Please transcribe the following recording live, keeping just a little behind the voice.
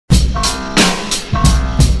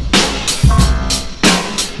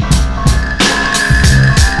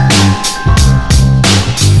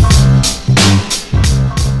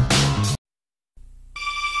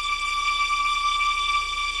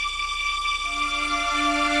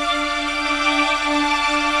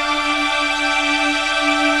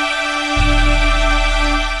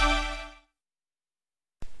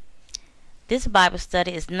This Bible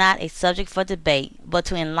study is not a subject for debate, but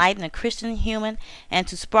to enlighten a Christian human and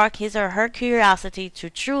to spark his or her curiosity to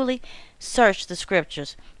truly search the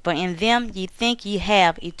Scriptures, for in them ye think ye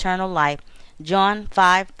have eternal life. John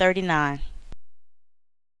 5:39.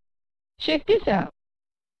 Check this out.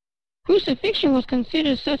 Crucifixion was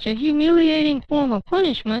considered such a humiliating form of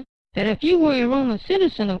punishment that if you were a Roman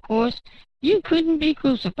citizen, of course, you couldn't be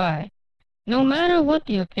crucified, no matter what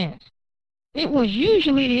the offense. It was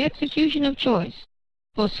usually the execution of choice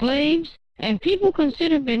for slaves and people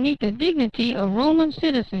considered beneath the dignity of Roman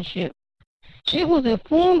citizenship. It was a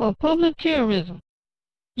form of public terrorism.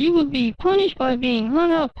 You would be punished by being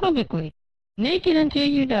hung out publicly, naked until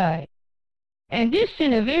you died. And this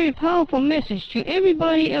sent a very powerful message to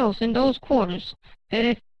everybody else in those quarters that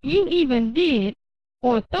if you even did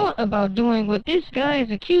or thought about doing what this guy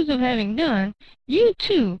is accused of having done, you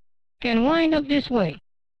too can wind up this way.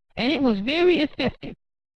 And it was very effective.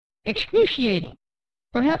 Excruciating.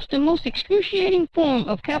 Perhaps the most excruciating form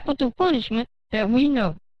of capital punishment that we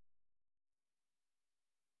know.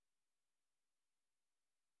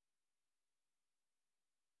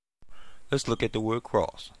 Let's look at the word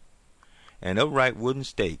cross. An upright wooden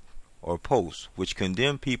stake or post which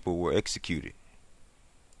condemned people were executed.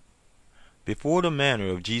 Before the manner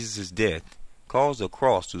of Jesus' death caused the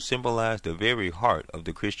cross to symbolize the very heart of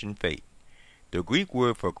the Christian faith. The Greek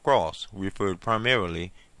word for cross referred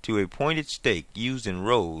primarily to a pointed stake used in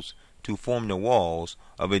rows to form the walls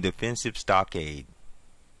of a defensive stockade.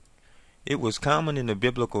 It was common in the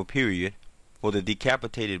biblical period for the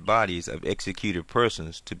decapitated bodies of executed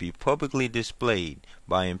persons to be publicly displayed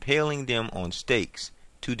by impaling them on stakes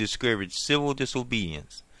to discourage civil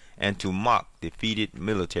disobedience and to mock defeated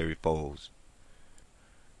military foes.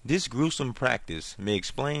 This gruesome practice may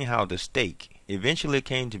explain how the stake eventually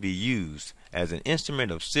came to be used as an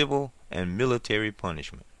instrument of civil and military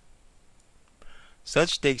punishment.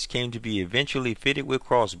 Such stakes came to be eventually fitted with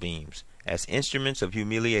crossbeams as instruments of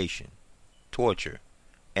humiliation, torture,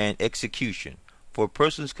 and execution for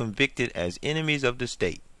persons convicted as enemies of the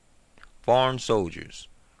state, foreign soldiers,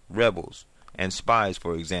 rebels, and spies,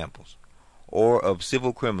 for examples, or of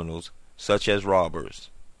civil criminals such as robbers.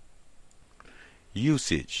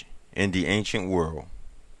 Usage in the ancient world.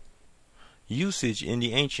 Usage in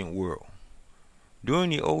the ancient world. During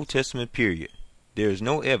the Old Testament period, there is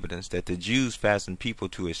no evidence that the Jews fastened people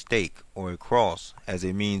to a stake or a cross as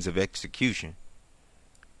a means of execution.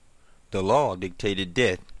 The law dictated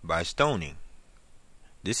death by stoning.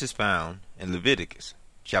 This is found in Leviticus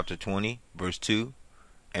chapter 20 verse 2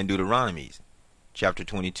 and Deuteronomy chapter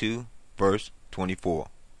 22 verse 24.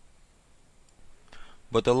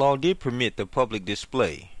 But the law did permit the public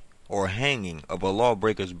display or hanging of a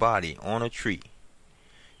lawbreaker's body on a tree,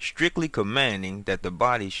 strictly commanding that the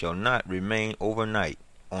body shall not remain overnight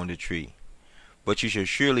on the tree, but you shall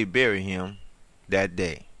surely bury him that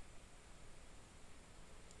day.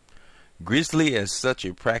 Grisly as such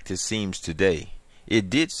a practice seems today, it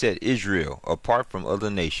did set Israel apart from other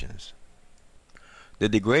nations. The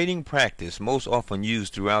degrading practice most often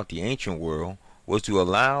used throughout the ancient world was to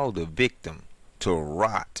allow the victim to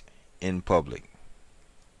rot in public.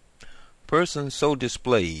 Persons so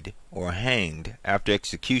displayed or hanged after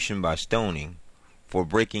execution by stoning for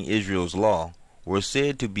breaking Israel's law were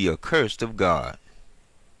said to be accursed of God.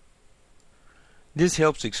 This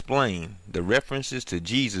helps explain the references to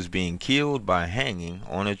Jesus being killed by hanging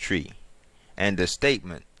on a tree, and the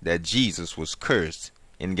statement that Jesus was cursed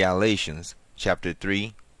in Galatians chapter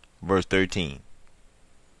 3 verse 13.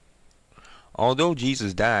 Although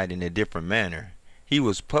Jesus died in a different manner, he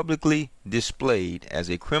was publicly displayed as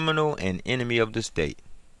a criminal and enemy of the state.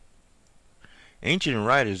 Ancient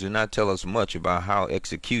writers do not tell us much about how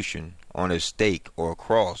execution on a stake or a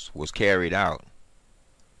cross was carried out,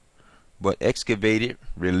 but excavated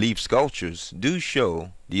relief sculptures do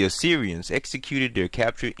show the Assyrians executed their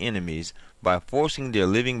captured enemies by forcing their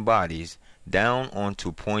living bodies down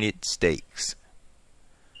onto pointed stakes.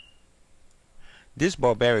 This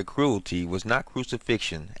barbaric cruelty was not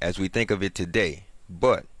crucifixion as we think of it today,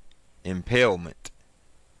 but impalement.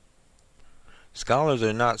 Scholars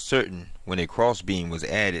are not certain when a crossbeam was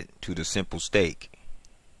added to the simple stake.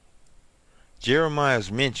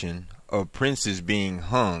 Jeremiah's mention of princes being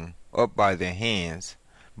hung up by their hands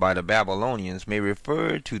by the Babylonians may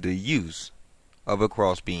refer to the use of a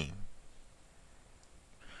crossbeam.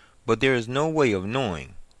 But there is no way of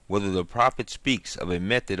knowing whether the prophet speaks of a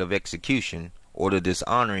method of execution or the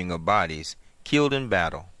dishonoring of bodies killed in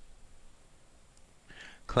battle.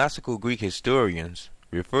 Classical Greek historians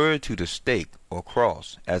refer to the stake or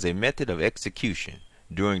cross as a method of execution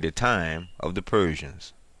during the time of the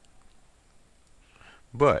Persians.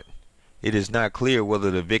 But It is not clear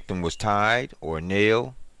whether the victim was tied or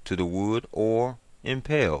nailed to the wood or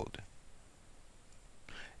impaled.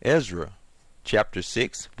 Ezra chapter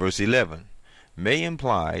 6 verse 11 may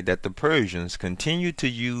imply that the Persians continued to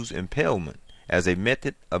use impalement as a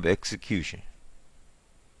method of execution.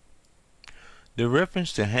 The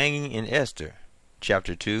reference to hanging in Esther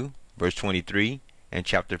chapter 2 verse 23 and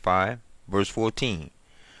chapter 5 verse 14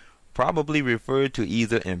 probably referred to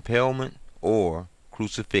either impalement or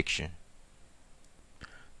crucifixion.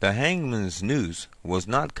 The hangman's noose was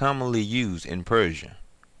not commonly used in Persia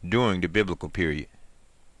during the biblical period.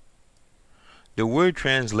 The word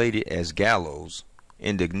translated as gallows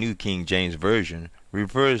in the New King James Version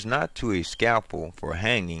refers not to a scalpel for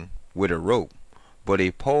hanging with a rope, but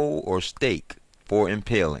a pole or stake for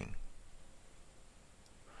impaling.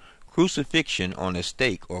 Crucifixion on a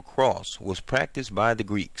stake or cross was practiced by the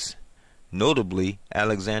Greeks, notably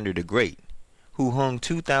Alexander the Great, who hung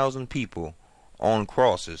 2,000 people on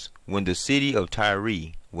crosses when the city of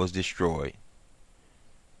Tyre was destroyed.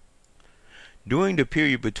 During the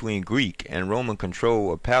period between Greek and Roman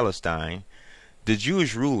control of Palestine, the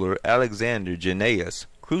Jewish ruler Alexander Jannaeus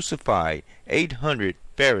crucified 800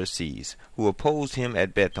 Pharisees who opposed him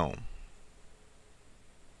at Bethlehem.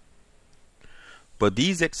 But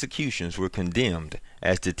these executions were condemned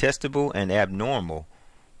as detestable and abnormal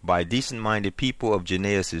by decent-minded people of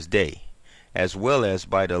Jannaeus' day, as well as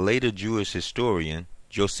by the later Jewish historian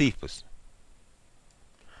Josephus.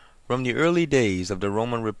 From the early days of the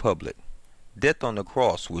Roman Republic, death on the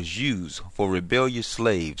cross was used for rebellious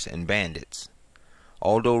slaves and bandits,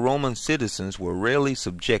 although Roman citizens were rarely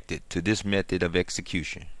subjected to this method of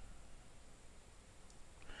execution.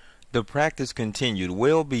 The practice continued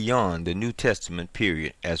well beyond the New Testament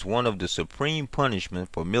period as one of the supreme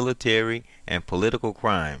punishments for military and political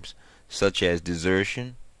crimes such as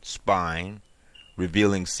desertion, spying,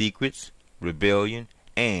 revealing secrets, rebellion,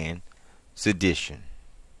 and sedition.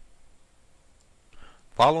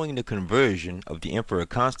 Following the conversion of the Emperor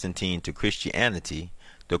Constantine to Christianity,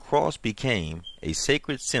 the cross became a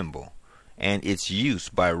sacred symbol, and its use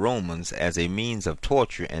by Romans as a means of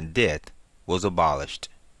torture and death was abolished.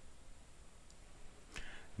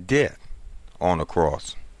 Death on a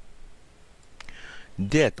cross.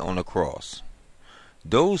 Death on a cross.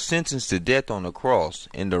 Those sentenced to death on a cross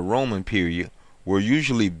in the Roman period were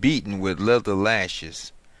usually beaten with leather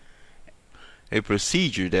lashes, a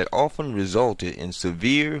procedure that often resulted in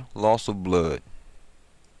severe loss of blood.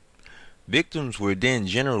 Victims were then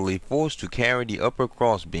generally forced to carry the upper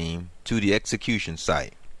crossbeam to the execution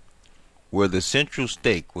site, where the central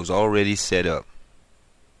stake was already set up.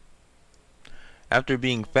 After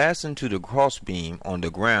being fastened to the crossbeam on the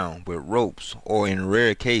ground with ropes or, in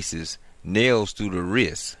rare cases, nails through the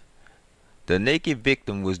wrists, the naked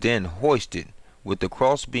victim was then hoisted with the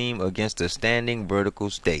crossbeam against a standing vertical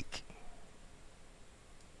stake.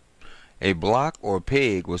 A block or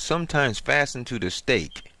peg was sometimes fastened to the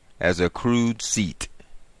stake as a crude seat.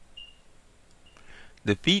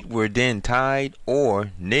 The feet were then tied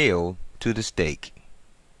or nailed to the stake.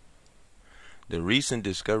 The recent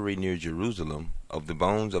discovery near Jerusalem of the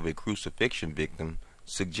bones of a crucifixion victim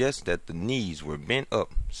suggests that the knees were bent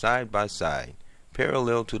up side by side,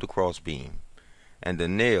 parallel to the crossbeam, and the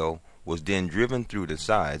nail was then driven through the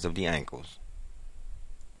sides of the ankles.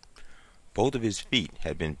 Both of his feet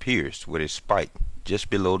had been pierced with a spike just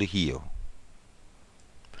below the heel.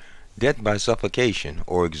 Death by suffocation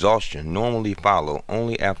or exhaustion normally followed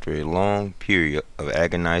only after a long period of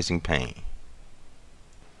agonizing pain.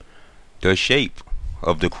 The shape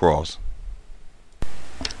of the cross.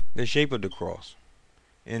 The shape of the cross.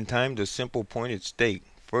 In time, the simple pointed stake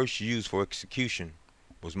first used for execution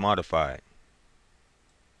was modified.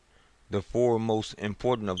 The four most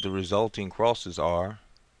important of the resulting crosses are: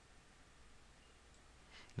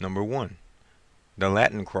 Number 1. The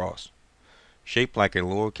Latin cross, shaped like a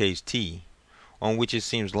lowercase t, on which it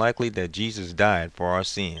seems likely that Jesus died for our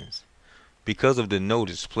sins, because of the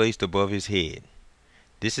notice placed above his head.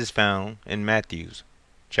 This is found in Matthew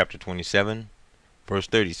chapter 27, verse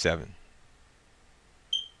 37.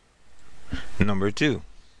 Number 2.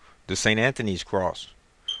 The St. Anthony's cross,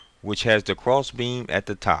 which has the crossbeam at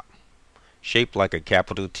the top, shaped like a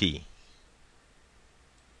capital T.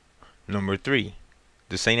 Number 3.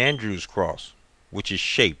 The St. Andrew's cross, which is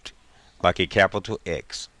shaped like a capital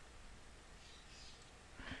X.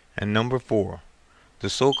 And number 4. The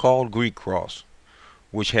so-called Greek cross,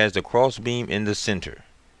 which has the crossbeam in the center,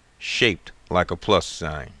 shaped like a plus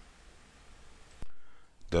sign.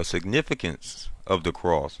 The significance of the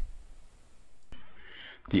cross.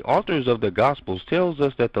 The authors of the Gospels tells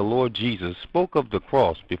us that the Lord Jesus spoke of the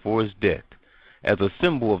cross before his death, as a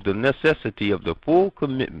symbol of the necessity of the full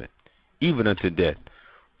commitment, even unto death,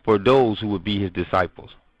 for those who would be his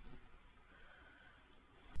disciples.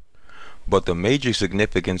 But the major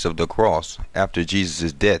significance of the cross after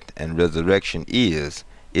Jesus' death and resurrection is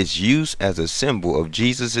its use as a symbol of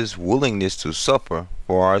Jesus' willingness to suffer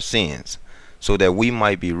for our sins, so that we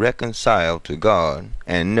might be reconciled to God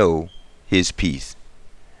and know his peace.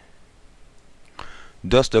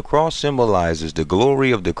 Thus the cross symbolizes the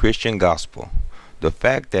glory of the Christian gospel, the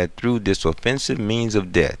fact that through this offensive means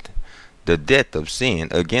of death, the death of sin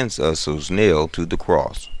against us was nailed to the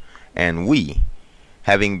cross, and we,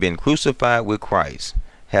 having been crucified with Christ,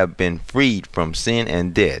 have been freed from sin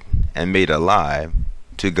and death and made alive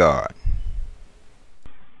to God.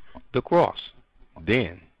 The cross,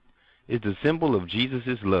 then, is the symbol of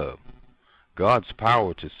Jesus' love, God's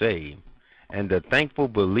power to save, and the thankful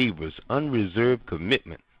believer's unreserved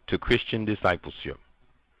commitment to Christian discipleship.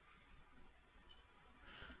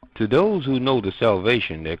 To those who know the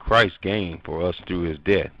salvation that Christ gained for us through his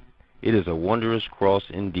death, it is a wondrous cross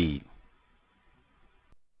indeed.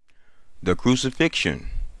 The crucifixion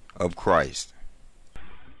of Christ.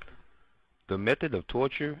 The method of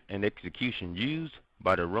torture and execution used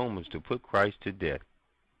by the Romans to put Christ to death.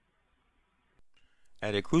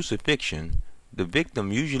 At a crucifixion, the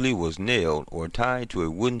victim usually was nailed or tied to a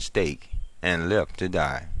wooden stake and left to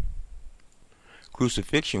die.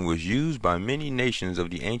 Crucifixion was used by many nations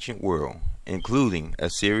of the ancient world, including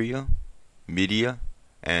Assyria, Media,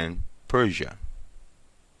 and Persia.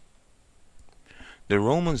 The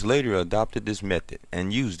Romans later adopted this method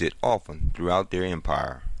and used it often throughout their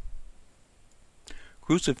empire.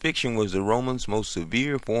 Crucifixion was the Romans' most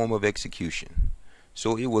severe form of execution,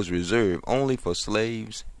 so it was reserved only for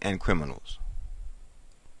slaves and criminals.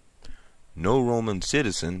 No Roman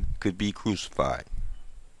citizen could be crucified.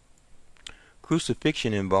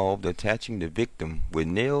 Crucifixion involved attaching the victim with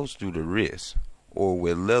nails through the wrists or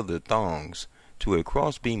with leather thongs to a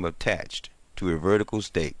crossbeam attached to a vertical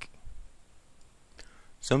stake.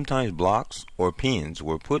 Sometimes blocks or pins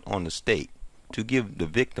were put on the stake to give the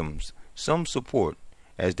victims some support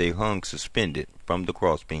as they hung suspended from the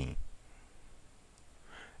crossbeam.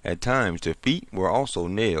 At times the feet were also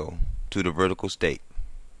nailed to the vertical stake.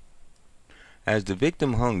 As the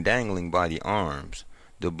victim hung dangling by the arms,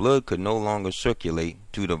 the blood could no longer circulate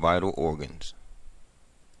to the vital organs.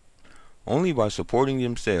 Only by supporting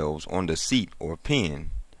themselves on the seat or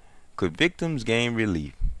pin could victims gain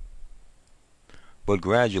relief. But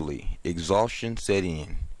gradually, exhaustion set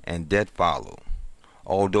in and death followed,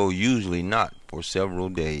 although usually not for several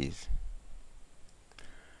days.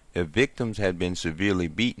 If victims had been severely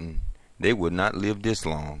beaten, they would not live this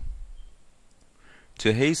long.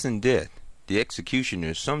 To hasten death, the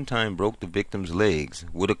executioners sometimes broke the victim's legs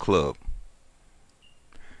with a club.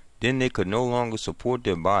 Then they could no longer support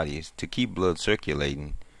their bodies to keep blood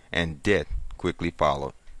circulating, and death quickly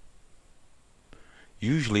followed.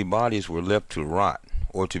 Usually bodies were left to rot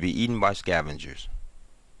or to be eaten by scavengers.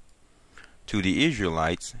 To the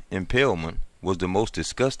Israelites, impalement was the most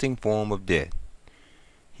disgusting form of death.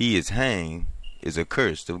 He is hanged is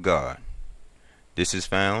accursed of God. This is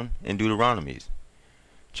found in Deuteronomy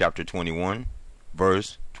chapter 21,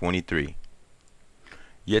 verse 23.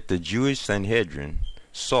 Yet the Jewish Sanhedrin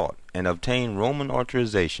sought and obtained Roman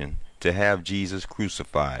authorization to have Jesus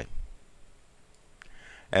crucified.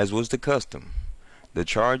 As was the custom, the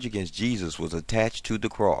charge against Jesus was attached to the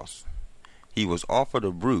cross. He was offered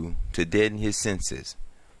a brew to deaden his senses,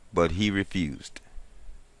 but he refused.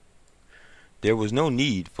 There was no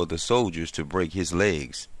need for the soldiers to break his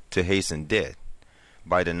legs to hasten death.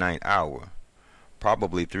 By the 9th hour,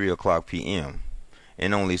 probably 3 o'clock p.m.,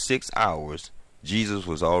 in only 6 hours, Jesus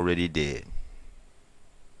was already dead.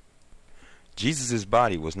 Jesus'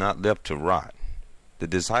 body was not left to rot. The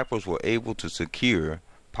disciples were able to secure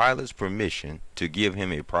Pilate's permission to give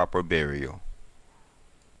him a proper burial.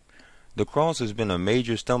 The cross has been a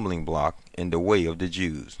major stumbling block in the way of the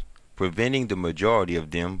Jews, preventing the majority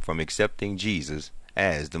of them from accepting Jesus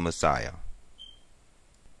as the Messiah.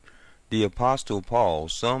 The Apostle Paul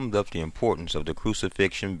summed up the importance of the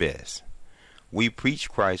crucifixion best. We preach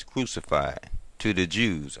Christ crucified, to the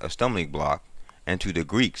Jews a stumbling block, and to the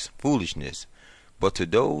Greeks foolishness, but to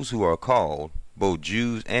those who are called, both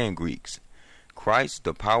Jews and Greeks, Christ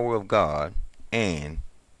the power of God and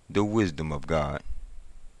the wisdom of God.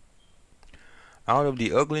 Out of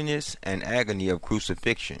the ugliness and agony of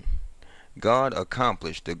crucifixion, God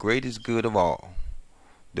accomplished the greatest good of all,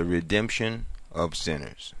 the redemption of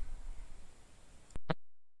sinners.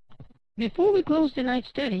 Before we close tonight's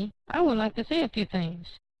study, I would like to say a few things.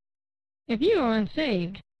 If you are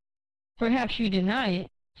unsaved, perhaps you deny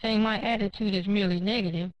it, saying my attitude is merely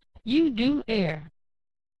negative, you do err.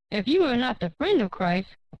 If you are not the friend of Christ,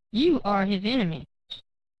 you are his enemy.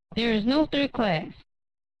 There is no third class.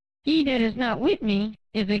 He that is not with me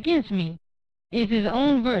is against me, is his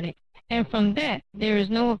own verdict, and from that there is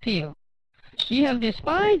no appeal. You have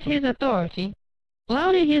despised his authority,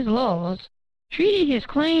 flouted his laws, treated his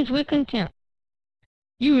claims with contempt.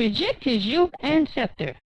 You reject his yoke and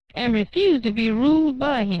scepter, and refuse to be ruled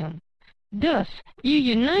by him. Thus you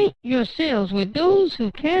unite yourselves with those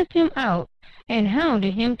who cast him out and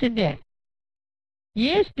hounded him to death.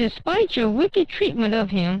 Yes, despite your wicked treatment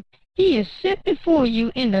of him, he is set before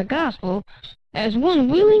you in the gospel as one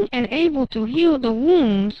willing and able to heal the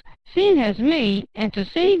wounds sin has made and to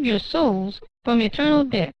save your souls from eternal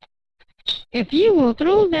death. If you will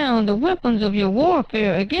throw down the weapons of your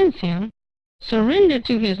warfare against him, surrender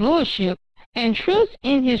to his lordship, and trust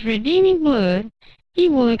in his redeeming blood, he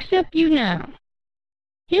will accept you now.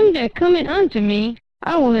 Him that cometh unto me,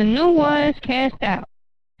 I will in no wise cast out.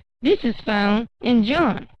 This is found in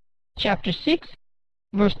John, chapter 6,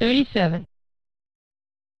 verse 37.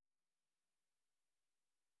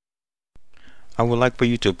 I would like for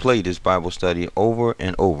you to play this Bible study over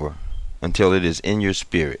and over until it is in your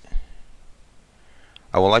spirit.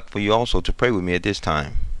 I would like for you also to pray with me at this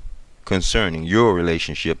time concerning your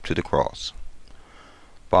relationship to the cross.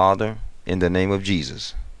 Father, in the name of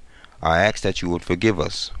Jesus, I ask that you would forgive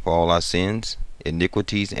us for all our sins,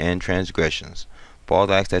 iniquities, and transgressions.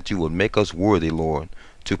 Father, I ask that you would make us worthy, Lord,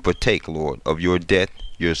 to partake, Lord, of your death,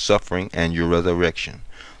 your suffering, and your resurrection.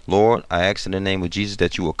 Lord, I ask in the name of Jesus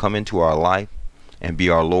that you will come into our life and be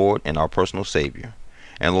our Lord and our personal Savior.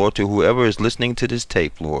 And Lord, to whoever is listening to this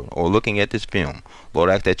tape, Lord, or looking at this film, Lord,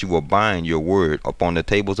 I ask that you will bind your word upon the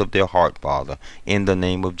tables of their heart, Father, in the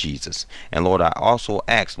name of Jesus. And Lord, I also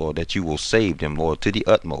ask, Lord, that you will save them, Lord, to the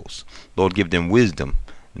utmost. Lord, give them wisdom,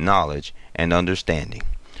 knowledge, and understanding.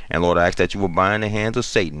 And Lord, I ask that you will bind the hands of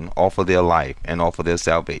Satan off of their life and off of their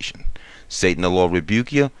salvation. Satan, the Lord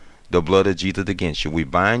rebuke you, the blood of Jesus against you. We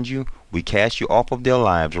bind you, we cast you off of their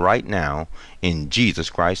lives right now in Jesus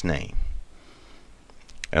Christ's name.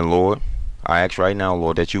 And Lord, I ask right now,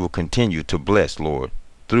 Lord, that you will continue to bless, Lord,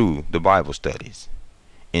 through the Bible studies.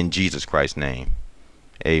 In Jesus Christ's name,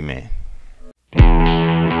 amen.